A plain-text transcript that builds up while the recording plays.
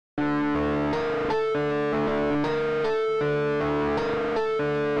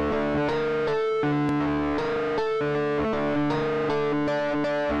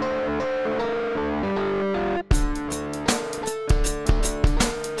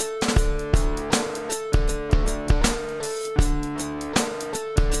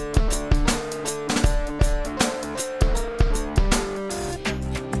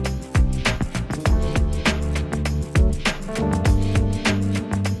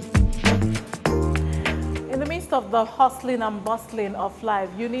midst of the hustling and bustling of life,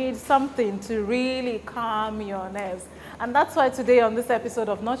 you need something to really calm your nerves. And that's why today on this episode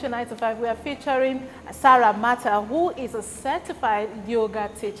of Not Your 9 to 5, we are featuring Sarah Mattar, who is a certified yoga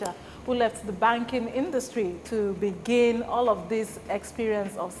teacher who left the banking industry to begin all of this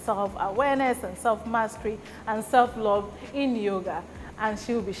experience of self-awareness and self-mastery and self-love in yoga. And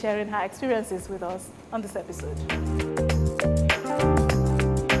she will be sharing her experiences with us on this episode.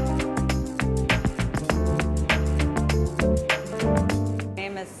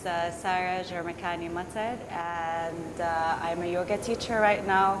 Sarah Mattar, and I'm a yoga teacher right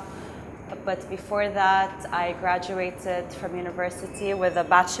now. But before that, I graduated from university with a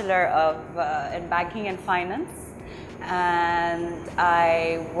Bachelor in Banking and Finance. And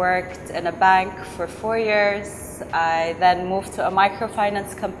I worked in a bank for 4 years. I then moved to a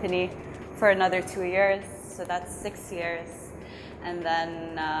microfinance company for another 2 years, so that's 6 years. And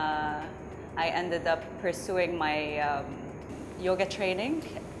then I ended up pursuing my yoga training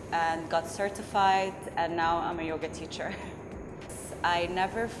and got certified, and now I'm a yoga teacher. I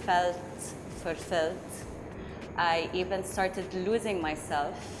never felt fulfilled. I even started losing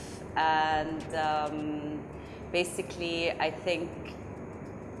myself, and basically I think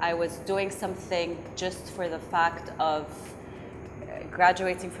I was doing something just for the fact of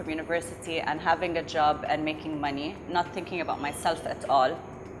graduating from university and having a job and making money, not thinking about myself at all.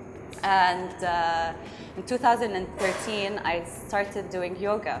 And in 2013, I started doing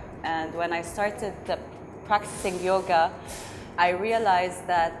yoga. And when I started practicing yoga, I realized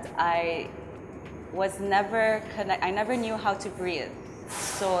that I never knew how to breathe.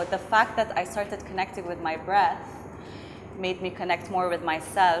 So the fact that I started connecting with my breath made me connect more with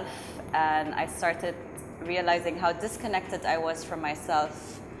myself. And I started realizing how disconnected I was from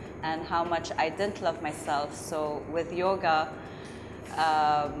myself and how much I didn't love myself. So with yoga,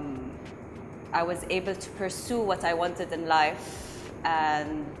 I was able to pursue what I wanted in life,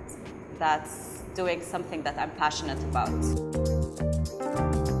 and that's doing something that I'm passionate about.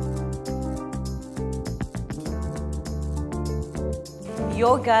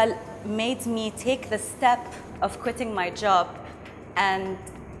 Yoga made me take the step of quitting my job and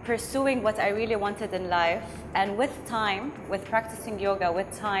pursuing what I really wanted in life. And with time, with practicing yoga,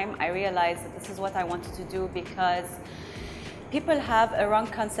 with time, I realized that this is what I wanted to do, because people have a wrong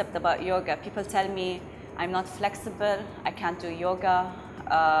concept about yoga. People tell me I'm not flexible, I can't do yoga,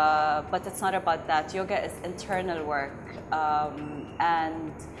 but it's not about that. Yoga is internal work.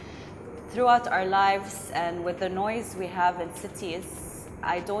 And throughout our lives and with the noise we have in cities,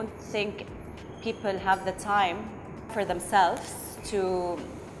 I don't think people have the time for themselves to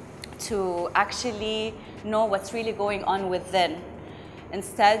actually know what's really going on within.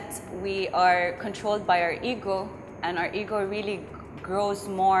 Instead, we are controlled by our ego, and our ego really grows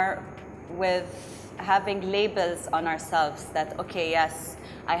more with having labels on ourselves that, okay, yes,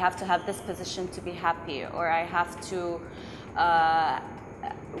 I have to have this position to be happy, or I have to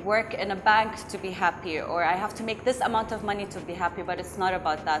work in a bank to be happy, or I have to make this amount of money to be happy. But it's not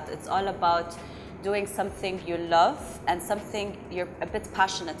about that. It's all about doing something you love and something you're a bit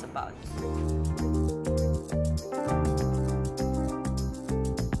passionate about.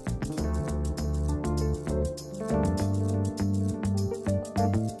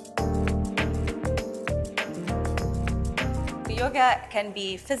 Yoga can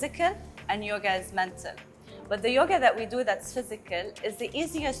be physical and yoga is mental. But the yoga that we do that's physical is the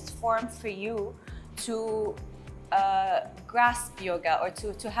easiest form for you to grasp yoga or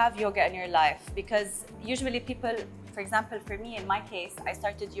to have yoga in your life. Because usually people, for example, for me, in my case, I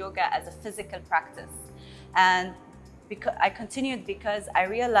started yoga as a physical practice. And I continued because I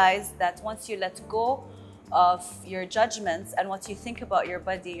realized that once you let go of your judgments and what you think about your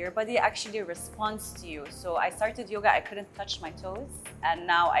body actually responds to you. So I started yoga, I couldn't touch my toes, and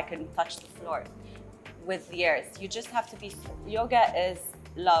now I can touch the floor with years. You just have to be, yoga is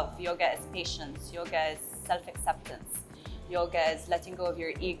love, yoga is patience, yoga is self-acceptance, yoga is letting go of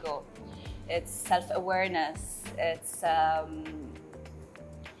your ego, it's self-awareness, it's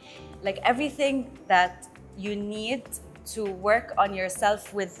like everything that you need to work on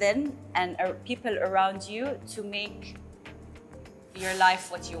yourself within and people around you to make your life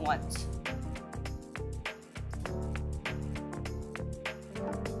what you want.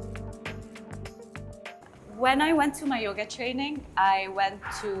 When I went to my yoga training, I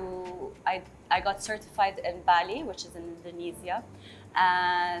got certified in Bali, which is in Indonesia.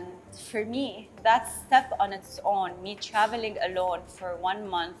 And for me, that step on its own, me traveling alone for 1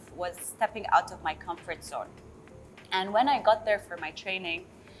 month, was stepping out of my comfort zone. And when I got there for my training,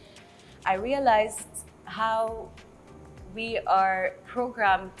 I realized how we are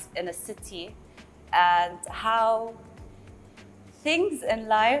programmed in a city and how things in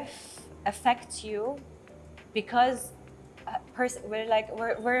life affect you, because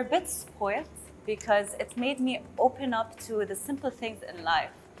we're a bit spoiled, because it's made me open up to the simple things in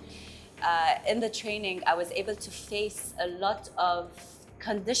life. In the training, I was able to face a lot of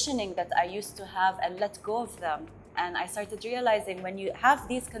conditioning that I used to have and let go of them. And I started realizing, when you have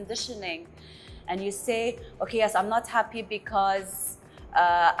these conditioning and you say, okay, yes, I'm not happy because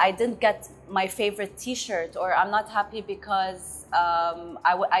I didn't get my favorite t-shirt, or I'm not happy because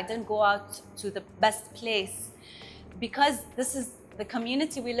I didn't go out to the best place, because this is the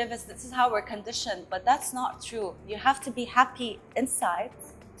community we live in, this is how we're conditioned. But that's not true. You have to be happy inside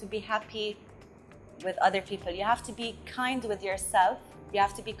to be happy with other people. You have to be kind with yourself. You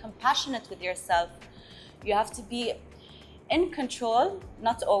have to be compassionate with yourself. You have to be in control,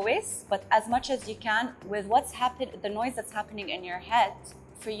 not always, but as much as you can, with what's happening, the noise that's happening in your head,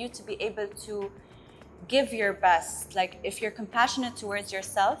 for you to be able to give your best. Like, if you're compassionate towards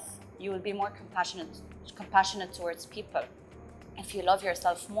yourself, you will be more compassionate towards people. If you love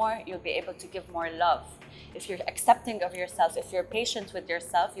yourself more, you'll be able to give more love. If you're accepting of yourself, if you're patient with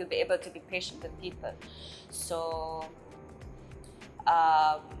yourself, you'll be able to be patient with people. So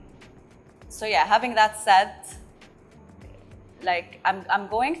yeah, having that said, like,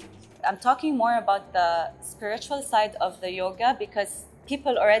 I'm talking more about the spiritual side of the yoga, because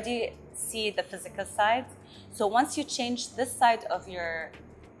people already see the physical side. So once you change this side of your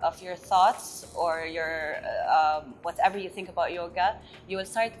thoughts, or your whatever you think about yoga, you will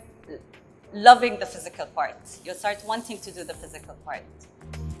start loving the physical part. You'll start wanting to do the physical part.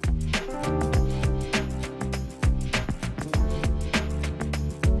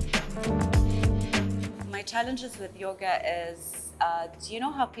 My challenges with yoga is, do you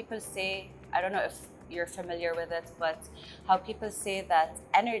know how people say, I don't know if you're familiar with it, but how people say that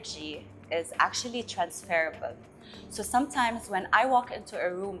energy is actually transferable. So sometimes when I walk into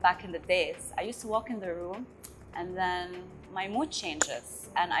a room, back in the days, I used to walk in the room and then my mood changes,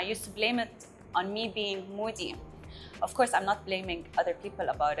 and I used to blame it on me being moody. Of course, I'm not blaming other people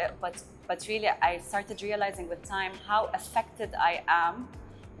about it, but really I started realizing with time how affected I am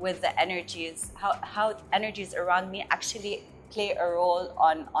with the energies, how energies around me actually play a role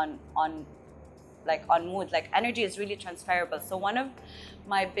on mood. Like, energy is really transferable. So one of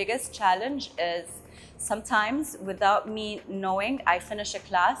my biggest challenge is, sometimes without me knowing, I finish a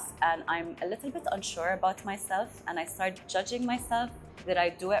class and I'm a little bit unsure about myself, and I start judging myself. Did I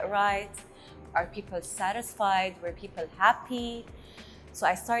do it right? Are people satisfied? Were people happy? So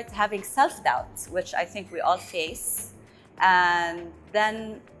I start having self-doubt, which I think we all face. And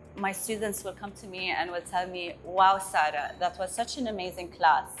then my students will come to me and will tell me, wow, Sarah, that was such an amazing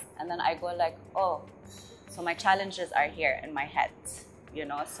class. And then I go like, oh, so my challenges are here in my head. You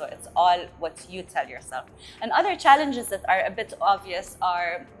know, so it's all what you tell yourself. And other challenges that are a bit obvious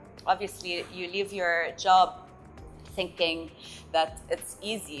are, obviously, you leave your job thinking that it's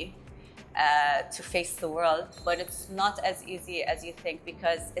easy to face the world, but it's not as easy as you think,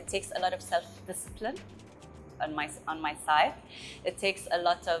 because it takes a lot of self-discipline on my side. It takes a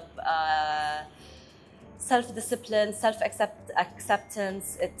lot of self-discipline,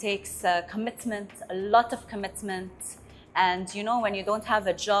 self-acceptance. It takes commitment, a lot of commitment. And you know, when you don't have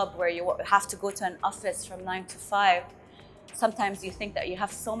a job where you have to go to an office from 9 to 5, sometimes you think that you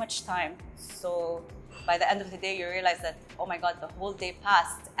have so much time. So by the end of the day, you realize that, oh my God, the whole day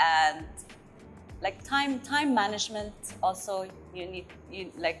passed. And like time management also,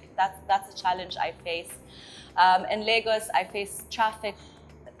 that's a challenge I face. In Lagos, I face traffic,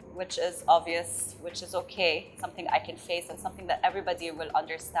 which is obvious, which is okay, something I can face and something that everybody will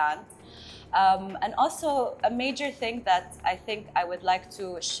understand. And also a major thing that I think I would like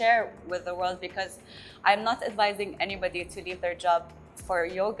to share with the world, because I'm not advising anybody to leave their job for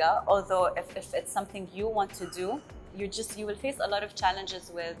yoga, although if it's something you want to do, you will face a lot of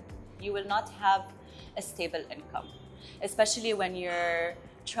challenges with, you will not have a stable income, especially when you're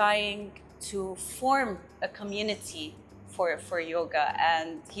trying to form a community for yoga.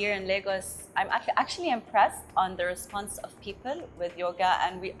 And here in Lagos, I'm actually impressed on the response of people with yoga,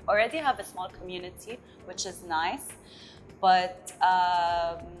 and we already have a small community, which is nice. But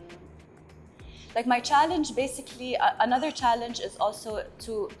like, my challenge, basically, another challenge is also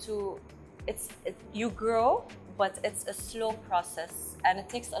you grow, but it's a slow process and it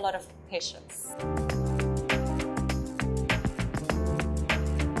takes a lot of patience.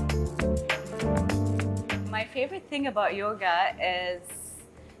 My favorite thing about yoga is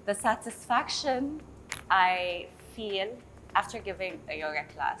the satisfaction I feel after giving a yoga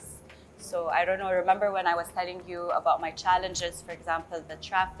class. So I don't know, remember when I was telling you about my challenges, for example, the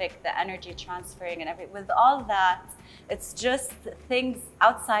traffic, the energy transferring and everything. With all that, it's just things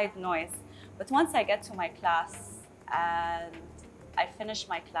outside noise. But once I get to my class and I finish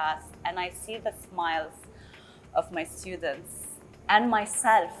my class and I see the smiles of my students and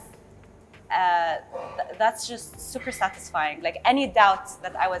myself, that's just super satisfying. Like any doubt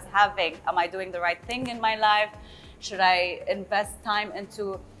that I was having, am I doing the right thing in my life? Should I invest time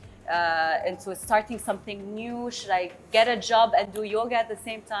into starting something new? Should I get a job and do yoga at the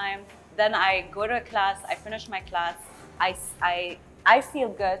same time? Then I go to a class, I finish my class, I feel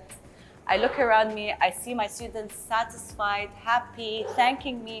good. I look around me, I see my students satisfied, happy,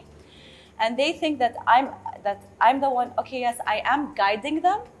 thanking me. And they think that I'm the one, okay, yes, I am guiding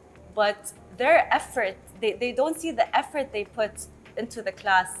them, but their effort, they don't see the effort they put into the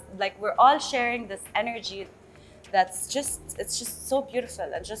class. Like we're all sharing this energy it's just so beautiful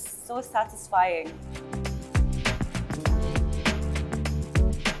and just so satisfying.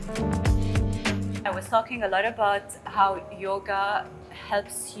 I was talking a lot about how yoga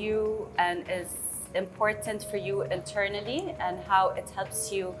helps you and is important for you internally, and how it helps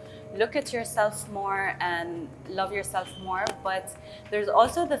you look at yourself more and love yourself more. But there's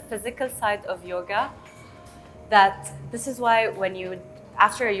also the physical side of yoga, that this is why when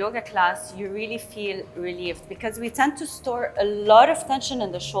after a yoga class, you really feel relieved, because we tend to store a lot of tension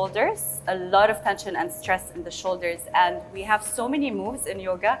in the shoulders, a lot of tension and stress in the shoulders. And we have so many moves in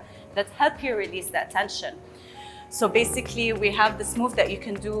yoga that help you release that tension. So basically, we have this move that you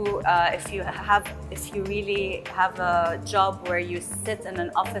can do if you really have a job where you sit in an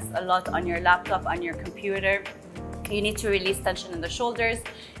office a lot on your laptop, on your computer. You need to release tension in the shoulders.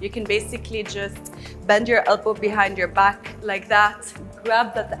 You can basically just bend your elbow behind your back like that,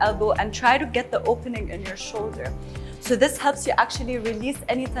 grab that elbow and try to get the opening in your shoulder. So this helps you actually release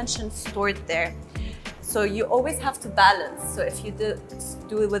any tension stored there. So you always have to balance. So if you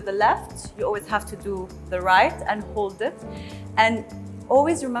do it with the left, you always have to do the right and hold it. And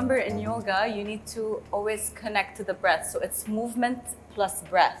always remember, in yoga, you need to always connect to the breath. So it's movement plus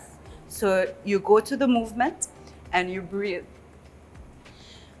breath. So you go to the movement and you breathe.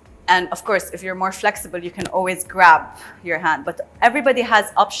 And of course, if you're more flexible, you can always grab your hand. But everybody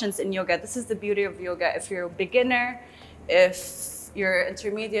has options in yoga. This is the beauty of yoga. If you're a beginner, if you're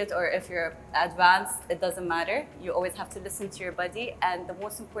intermediate, or if you're advanced, it doesn't matter. You always have to listen to your body. And the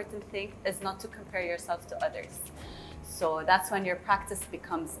most important thing is not to compare yourself to others. So that's when your practice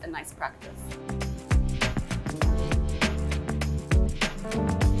becomes a nice practice.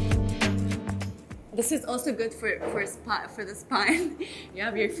 This is also good for the spine. You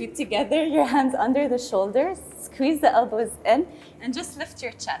have your feet together, your hands under the shoulders, squeeze the elbows in, and just lift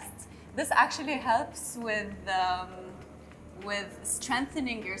your chest. This actually helps with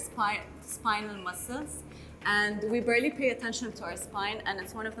strengthening your spinal muscles. And we barely pay attention to our spine, and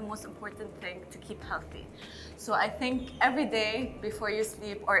it's one of the most important things to keep healthy. So I think every day before you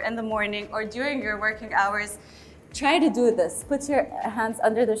sleep, or in the morning, or during your working hours, try to do this. Put your hands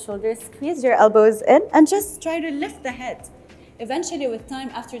under the shoulders, squeeze your elbows in, and just try to lift the head. Eventually, with time,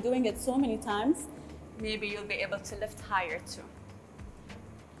 after doing it so many times, maybe you'll be able to lift higher too.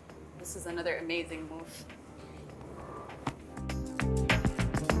 This is another amazing move.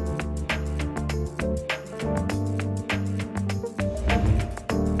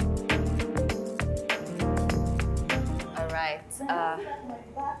 All right.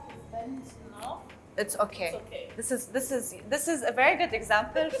 It's okay. This is a very good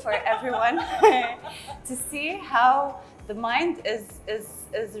example for everyone to see how the mind is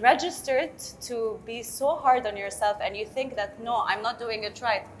registered to be so hard on yourself, and you think that no, I'm not doing it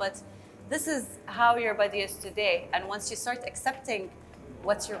right, but this is how your body is today. And once you start accepting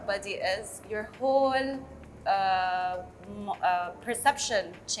what your body is, your whole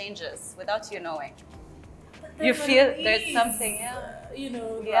perception changes without you knowing. You feel there's something,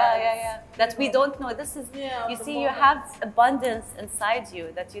 that we don't know. This is, you see, you have abundance inside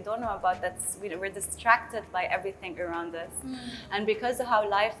you that you don't know about. We're distracted by everything around us. And because of how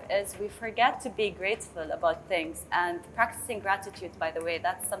life is, we forget to be grateful about things. And practicing gratitude, by the way,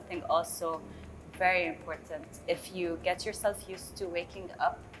 that's something also very important. If you get yourself used to waking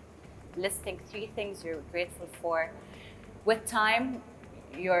up, listing 3 things you're grateful for, with time,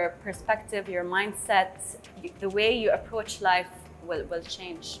 your perspective, your mindset, the way you approach life will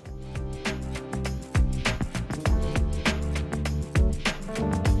change.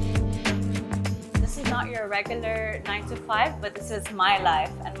 This is not your regular 9 to 5, but this is my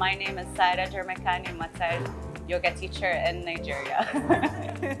life. And my name is Sarah Mattar. yoga teacher in Nigeria.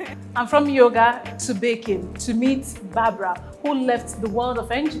 And from yoga to baking, to meet Barbara, who left the world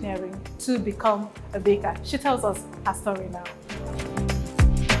of engineering to become a baker. She tells us her story now.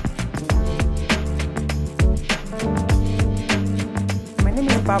 My name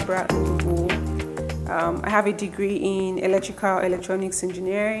is Barbara Ndugbu. I have a degree in electrical electronics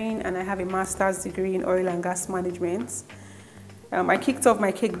engineering, and I have a master's degree in oil and gas management. I kicked off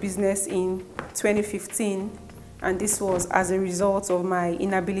my cake business in 2015, and this was as a result of my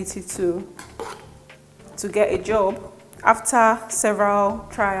inability to get a job. After several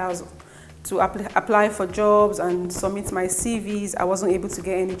trials to apply for jobs and submit my CVs, I wasn't able to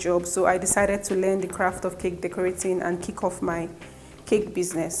get any job, so I decided to learn the craft of cake decorating and kick off my cake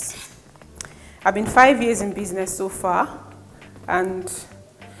business. I've been 5 years in business so far, and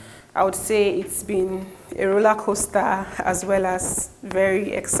I would say it's been a roller coaster as well as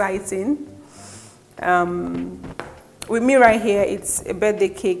very exciting. With me right here, it's a birthday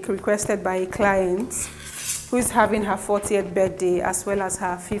cake requested by a client who is having her 40th birthday as well as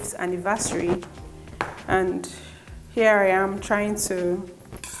her 5th anniversary. And here I am trying to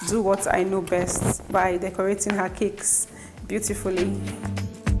do what I know best by decorating her cakes beautifully.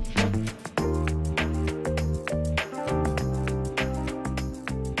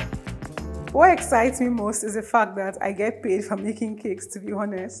 What excites me most is the fact that I get paid for making cakes, to be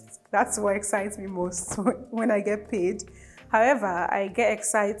honest. That's what excites me most when I get paid. However, I get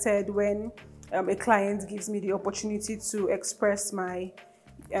excited when a client gives me the opportunity to express my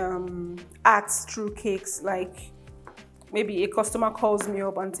art through cakes. Like maybe a customer calls me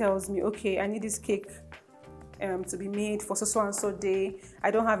up and tells me, okay, I need this cake to be made for so and so day.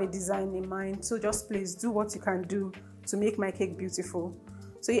 I don't have a design in mind, so just please do what you can do to make my cake beautiful.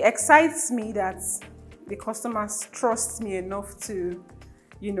 So it excites me that the customers trust me enough to,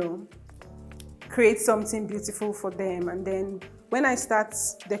 create something beautiful for them. And then when I start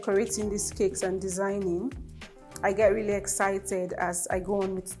decorating these cakes and designing, I get really excited as I go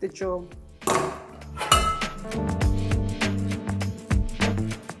on with the job.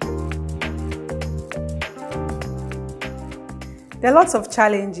 There are lots of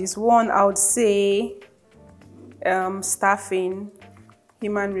challenges. One, I would say staffing.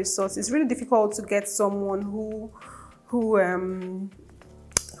 Human resource. It's really difficult to get someone who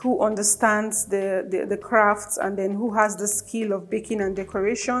understands the crafts and then who has the skill of baking and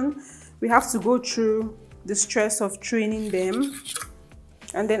decoration. We have to go through the stress of training them,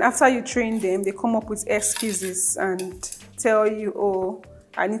 and then after you train them, they come up with excuses and tell you, oh,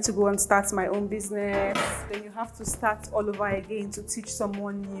 I need to go and start my own business. Then you have to start all over again to teach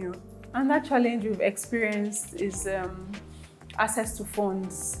someone new. And that challenge we've experienced is access to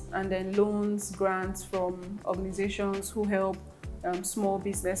funds and then loans, grants from organizations who help small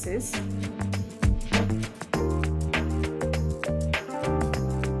businesses.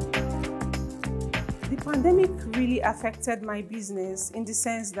 The pandemic really affected my business in the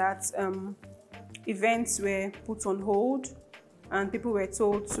sense that events were put on hold and people were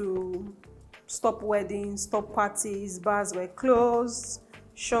told to stop weddings, stop parties, bars were closed,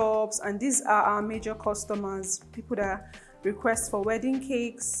 shops, and these are our major customers, people that request for wedding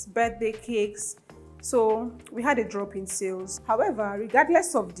cakes, birthday cakes. So we had a drop in sales. However,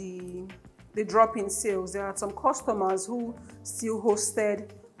 regardless of the drop in sales, there are some customers who still hosted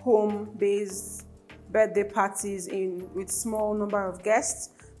home-based birthday parties with small number of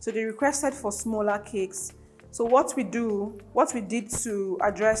guests. So they requested for smaller cakes. So what we did to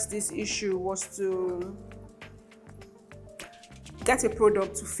address this issue was to get a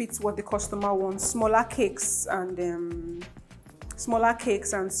product to fit what the customer wants, smaller cakes and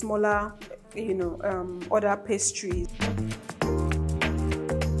smaller, other pastries.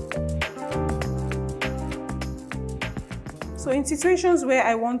 So in situations where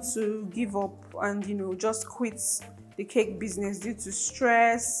I want to give up and just quit the cake business due to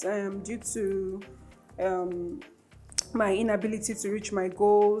stress, due to my inability to reach my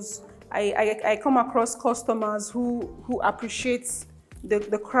goals, I come across customers who appreciate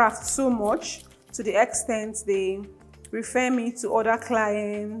the craft so much to the extent they refer me to other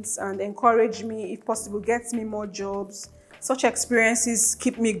clients and encourage me, if possible, get me more jobs. Such experiences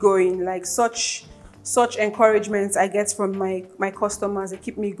keep me going. Like such encouragements I get from my customers, they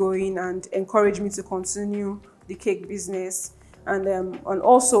keep me going and encourage me to continue the cake business. And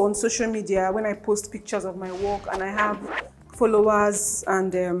also on social media, when I post pictures of my work and I have followers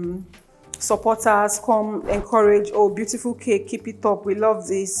and supporters come encourage, oh, beautiful cake, keep it up, we love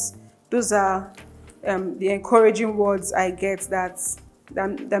this. Those are the encouraging words I get that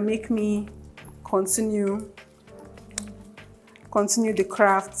make me continue the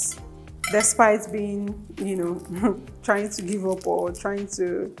craft despite being, trying to give up or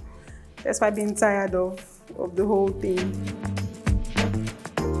despite being tired of the whole thing.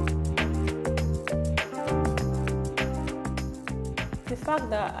 The fact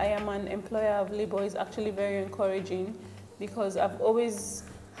that I am an employer of labor is actually very encouraging, because I've always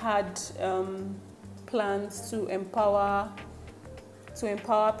had plans to empower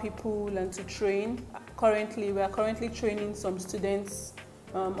people and to train. We are currently training some students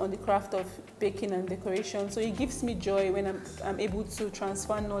on the craft of baking and decoration. So it gives me joy when I'm able to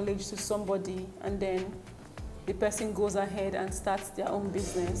transfer knowledge to somebody, and then the person goes ahead and starts their own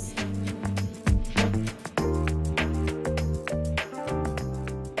business.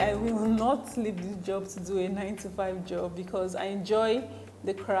 I will not leave this job to do a 9-to-5 job, because I enjoy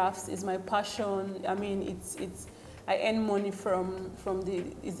the crafts. It's my passion. I mean, I earn money from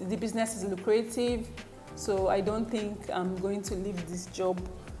the business is lucrative, so I don't think I'm going to leave this job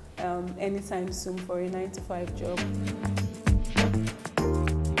anytime soon for a 9-to-5 job.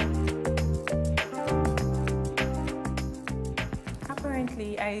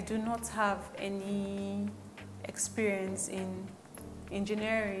 Apparently, I do not have any experience in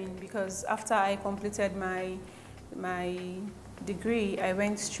engineering, because after I completed my degree, I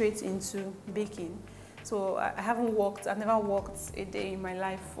went straight into baking. So I've never worked a day in my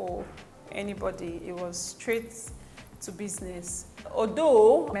life for anybody. It was straight to business.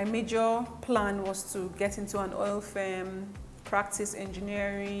 Although my major plan was to get into an oil firm, practice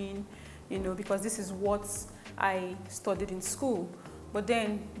engineering, because this is what I studied in school. But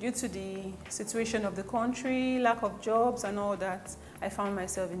then, due to the situation of the country, lack of jobs and all that, I found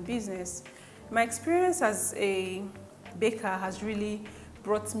myself in business. My experience as a baker has really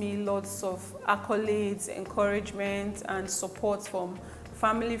brought me lots of accolades, encouragement, and support from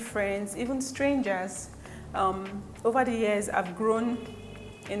family, friends, even strangers. Over the years, I've grown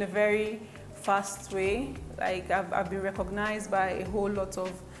in a very fast way. Like, I've been recognized by a whole lot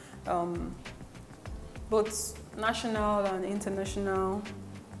of both national and international,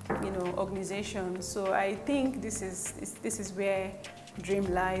 organizations. So I think this is where dream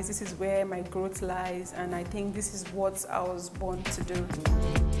lies. This is where my growth lies, and I think this is what I was born to do.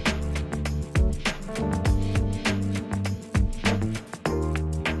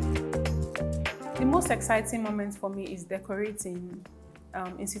 The most exciting moment for me is decorating.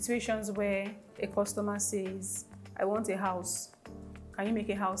 In situations where a customer says, "I want a house. Can you make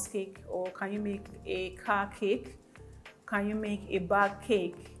a house cake? Or can you make a car cake? Can you make a bag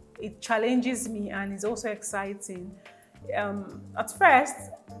cake?" It challenges me, and it's also exciting. At first,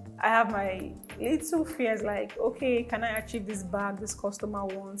 I have my little fears, like, okay, can I achieve this bag this customer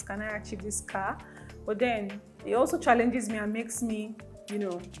wants? Can I achieve this car? But then it also challenges me and makes me,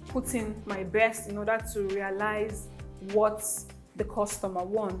 put in my best in order to realize what the customer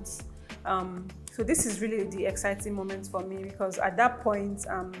wants. So this is really the exciting moment for me, because at that point,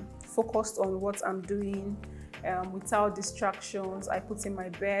 I'm focused on what I'm doing without distractions. I put in my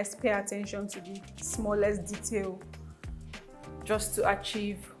best, pay attention to the smallest detail, just to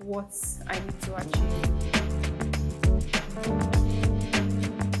achieve what I need to achieve.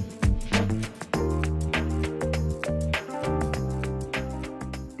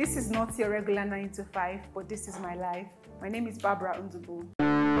 This is not your regular 9-to-5, but this is my life. My name is Barbara Ndugbu.